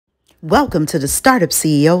Welcome to the Startup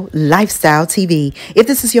CEO Lifestyle TV. If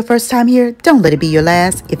this is your first time here, don't let it be your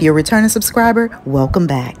last. If you're a returning subscriber, welcome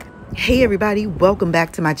back. Hey everybody, welcome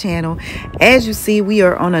back to my channel. As you see, we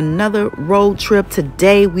are on another road trip.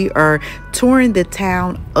 Today we are touring the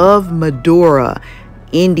town of Medora,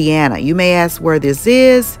 Indiana. You may ask where this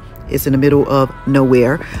is. It's in the middle of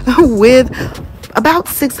nowhere with about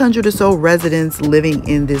 600 or so residents living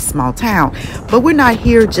in this small town. But we're not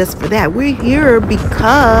here just for that. We're here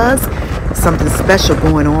because something special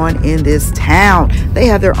going on in this town. They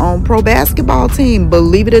have their own pro basketball team.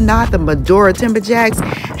 Believe it or not, the Medora Timberjacks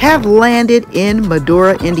have landed in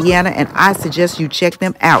Medora, Indiana, and I suggest you check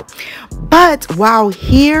them out. But while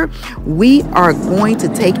here, we are going to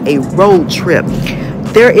take a road trip.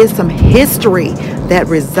 There is some history that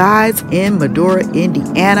resides in Medora,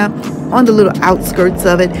 Indiana, on the little outskirts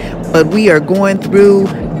of it, but we are going through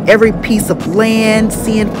every piece of land,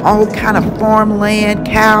 seeing all kind of farmland,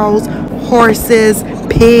 cows, horses,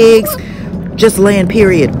 pigs, just land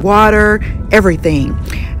period, water, everything.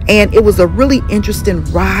 And it was a really interesting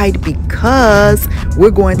ride because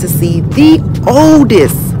we're going to see the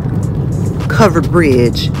oldest covered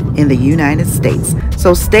bridge in the United States.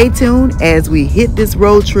 So stay tuned as we hit this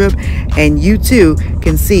road trip and you too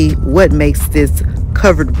can see what makes this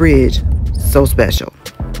covered bridge so special.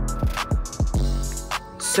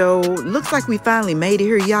 So looks like we finally made it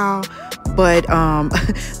here, y'all, but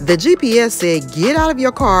the GPS said get out of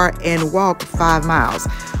your car and walk 5 miles.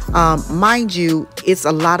 Mind you, it's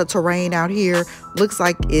a lot of terrain out here. Looks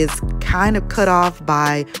like it's kind of cut off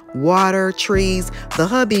by water, trees. The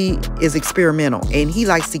hubby is experimental and he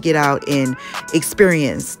likes to get out and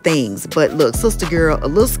experience things. But look, sister girl, a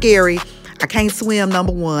little scary. I can't swim,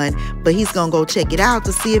 number one, but he's gonna go check it out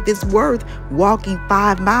to see if it's worth walking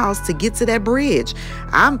 5 miles to get to that bridge.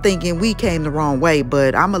 I'm thinking we came the wrong way,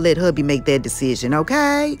 but I'm gonna let hubby make that decision,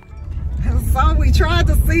 okay? So we tried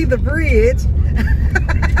to see the bridge.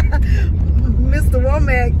 Mr.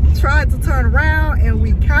 Womack tried to turn around and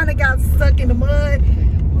we kind of got stuck in the mud.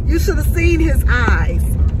 You should have seen his eyes.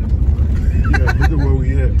 Yeah, look at where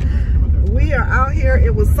we at. We are out here.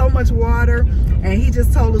 It was so much water, and he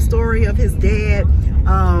just told the story of his dad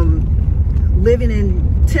living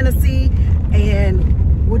in Tennessee.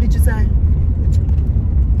 And what did you say?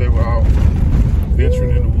 They were out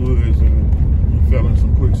venturing in the woods and he fell in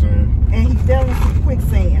some quicksand. And he fell in some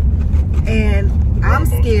quicksand. And I'm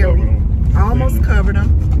scary. I almost covered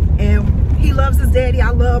him. And he loves his daddy.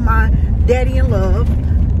 I love my daddy in love.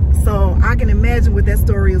 So I can imagine what that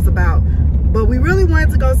story is about. But we really wanted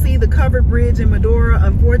to go see the covered bridge in Medora.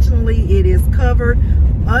 Unfortunately, it is covered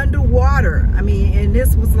underwater. I mean, and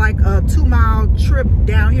this was like a 2-mile trip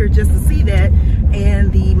down here just to see that.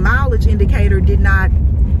 And the mileage indicator did not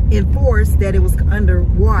enforce that it was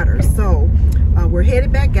underwater. So we're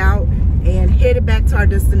headed back out and headed back to our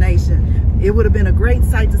destination. It would have been a great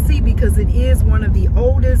sight to see because it is one of the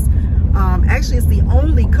oldest, actually it's the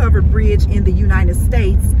only covered bridge in the United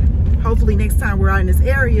States. Hopefully next time we're out in this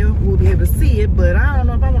area, we'll be able to see it, but I don't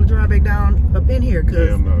know if I want to drive back down up in here.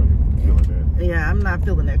 Yeah, I'm not feeling that. Yeah, I'm not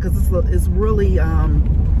feeling that because it's really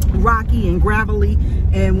rocky and gravelly.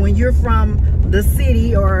 And when you're from the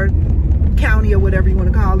city or county or whatever you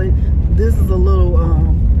want to call it, this is a little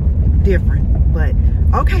different. But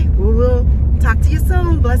okay, well, we'll talk to you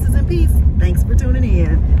soon. Blessings and peace. Thanks for tuning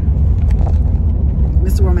in.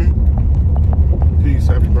 Mr. Womack. Peace,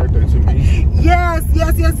 happy birthday to me. Yes,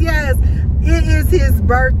 yes, yes, yes. It is his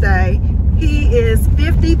birthday. He is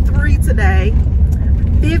 53 today.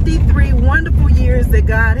 53 wonderful years that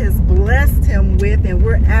God has blessed him with, and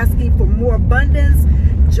we're asking for more abundance,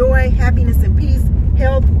 joy, happiness, and peace,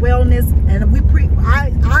 health, wellness, and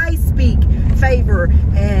I speak favor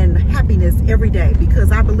and happiness every day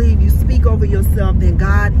because I believe you speak over yourself, then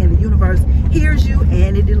God and the universe hears you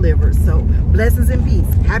and it delivers. So blessings and peace.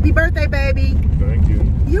 Happy birthday, baby. Thank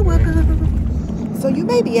you. You're welcome. So you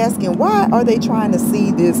may be asking, why are they trying to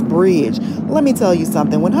see this bridge? Let me tell you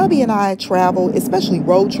something. When hubby and I travel, especially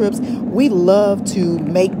road trips, we love to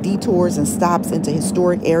make detours and stops into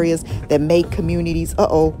historic areas that make communities.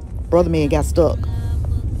 Uh-oh, brother man got stuck.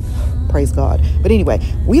 Praise God. But anyway,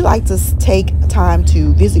 we like to take time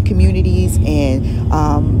to visit communities and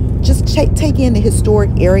just take in the historic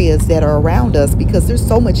areas that are around us because there's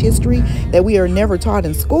so much history that we are never taught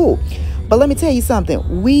in school. But let me tell you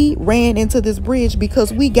something. We ran into this bridge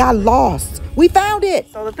because we got lost. We found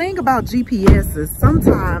it. So the thing about GPS is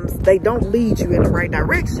sometimes they don't lead you in the right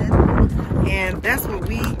direction. And that's what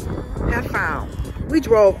we have found. We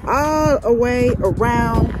drove all the way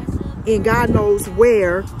around in God knows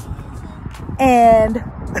where. And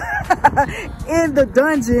in the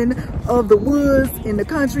dungeon of the woods, in the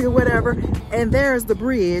country or whatever. And there's the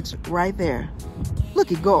bridge right there.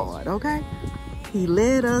 Look at God, okay? He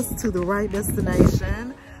led us to the right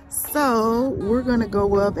destination. So we're gonna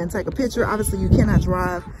go up and take a picture. Obviously you cannot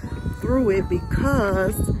drive through it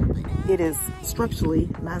because it is structurally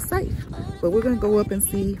not safe. But we're gonna go up and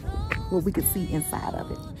see what we can see inside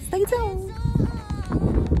of it. Stay tuned.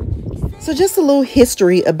 So just a little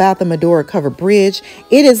history about the Medora Covered Bridge.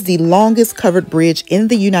 It is the longest covered bridge in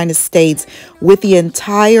the United States, with the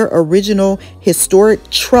entire original historic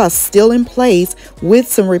truss still in place with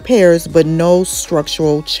some repairs but no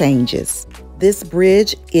structural changes. This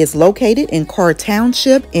bridge is located in Carr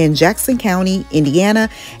Township in Jackson County, Indiana,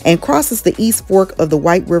 and crosses the East Fork of the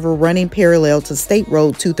White River, running parallel to State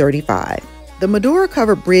Road 235. The Medora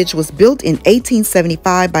Covered Bridge was built in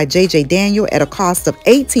 1875 by J.J. Daniel at a cost of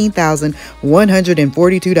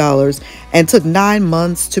 $18,142 and took 9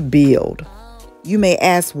 months to build. You may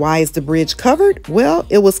ask, why is the bridge covered? Well,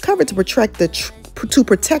 it was covered to protect the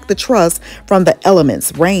truss from the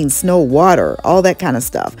elements, rain, snow, water, all that kind of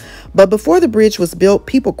stuff. But before the bridge was built,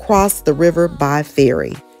 people crossed the river by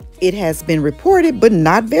ferry. It has been reported, but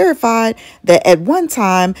not verified, that at one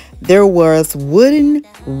time there was wooden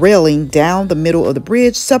railing down the middle of the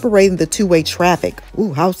bridge separating the two-way traffic.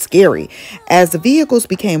 Ooh, how scary. As the vehicles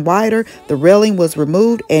became wider, the railing was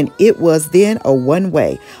removed and it was then a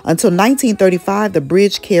one-way. Until 1935, the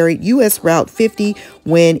bridge carried U.S. Route 50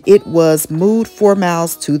 when it was moved 4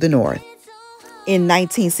 miles to the north. In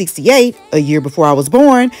 1968, a year before I was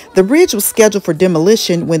born, the bridge was scheduled for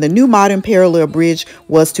demolition when the new modern parallel bridge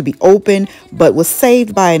was to be opened, but was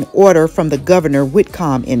saved by an order from the governor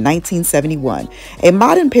Whitcomb in 1971. A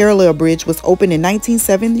modern parallel bridge was opened in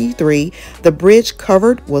 1973. The bridge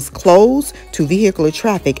covered was closed to vehicular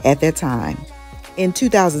traffic at that time. In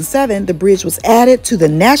 2007, the bridge was added to the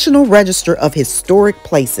National Register of Historic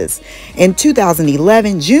Places. In June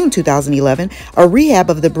 2011, a rehab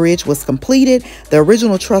of the bridge was completed. The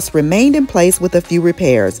original truss remained in place with a few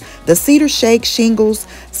repairs. The cedar shake, shingles,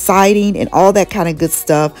 siding, and all that kind of good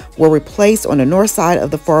stuff were replaced on the north side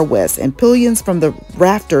of the far west, and pillions from the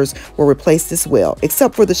rafters were replaced as well,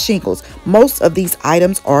 except for the shingles. Most of these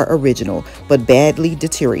items are original, but badly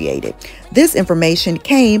deteriorated. This information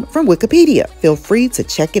came from Wikipedia. Feel free to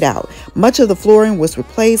check it out. Much of the flooring was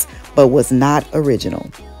replaced, but was not original.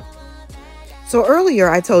 So earlier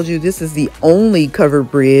I told you this is the only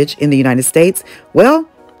covered bridge in the United States. Well,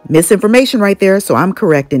 misinformation right there, so I'm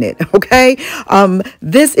correcting it, okay?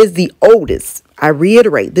 This is the oldest. I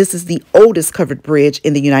reiterate, this is the oldest covered bridge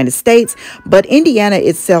in the United States, but Indiana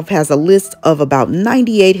itself has a list of about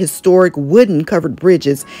 98 historic wooden covered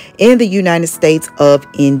bridges in the United States of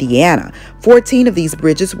Indiana. 14 of these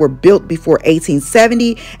bridges were built before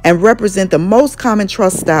 1870 and represent the most common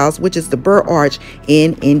truss styles, which is the Burr Arch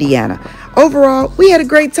in Indiana. Overall, we had a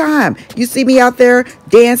great time. You see me out there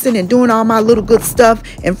dancing and doing all my little good stuff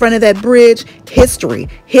in front of that bridge. History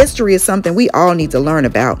is something we all need to learn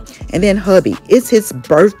about. And then hubby, it's his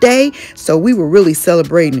birthday, so we were really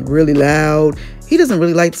celebrating really loud. He doesn't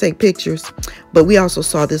really like to take pictures, but we also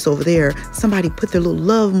saw this over there. Somebody put their little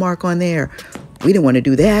love mark on there. We didn't want to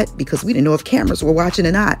do that because we didn't know if cameras were watching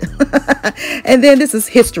or not. And then this is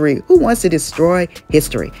history. Who wants to destroy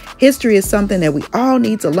history? History is something that we all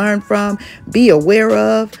need to learn from, be aware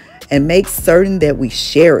of, and make certain that we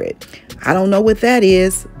share it. I don't know what that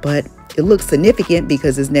is, but it looks significant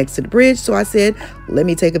because it's next to the bridge. So I said, let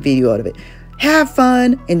me take a video out of it. Have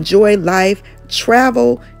fun, enjoy life,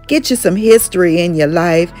 travel, get you some history in your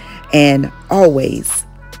life, and always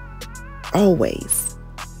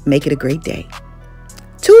make it a great day.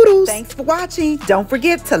 Toodles. Thanks for watching. Don't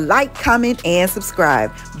forget to like, comment, and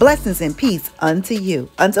subscribe. Blessings and peace unto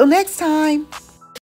you. Until next time.